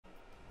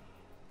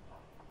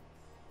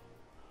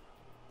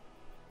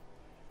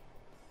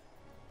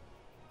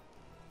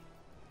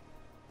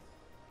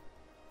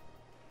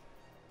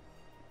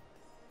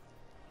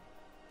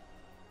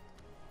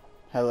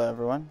Hello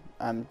everyone,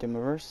 I'm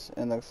Doomiverse,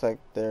 and looks like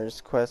there's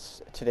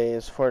quests. Today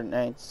is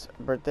Fortnite's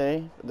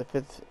birthday, the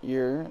 5th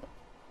year.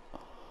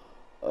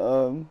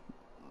 So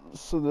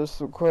there's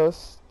some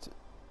quests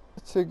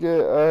to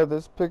get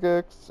this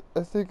pickaxe.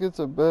 I think it's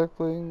a back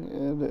bling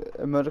and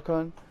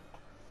emoticon.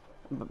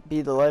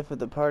 Be the life of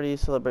the party,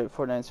 celebrate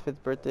Fortnite's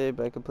 5th birthday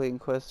by completing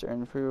quests to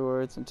earn free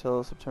rewards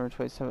until September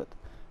 27th.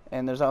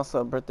 And there's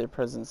also birthday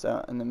presents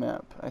out in the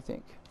map, I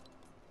think.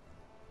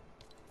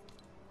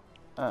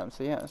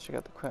 So yeah, let's check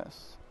out the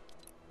quests.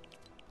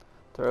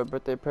 Throw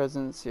birthday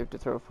presents, you have to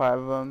throw 5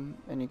 of them,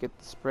 and you get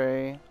the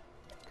spray.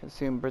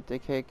 Consume birthday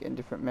cake in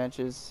different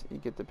matches, you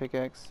get the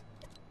pickaxe.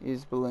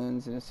 Use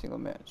balloons in a single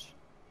match.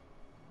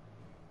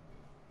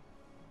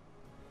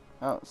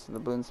 Oh, so the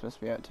balloons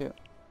must be out too.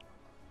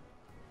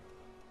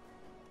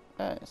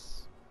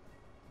 Nice.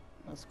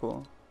 That's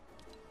cool.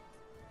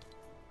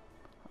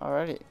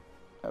 Alrighty.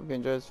 Hope you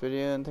enjoyed this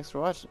video, and thanks for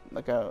watching.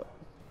 Look out.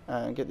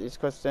 Get these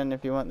quests in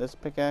if you want this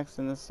pickaxe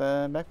and this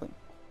backbling.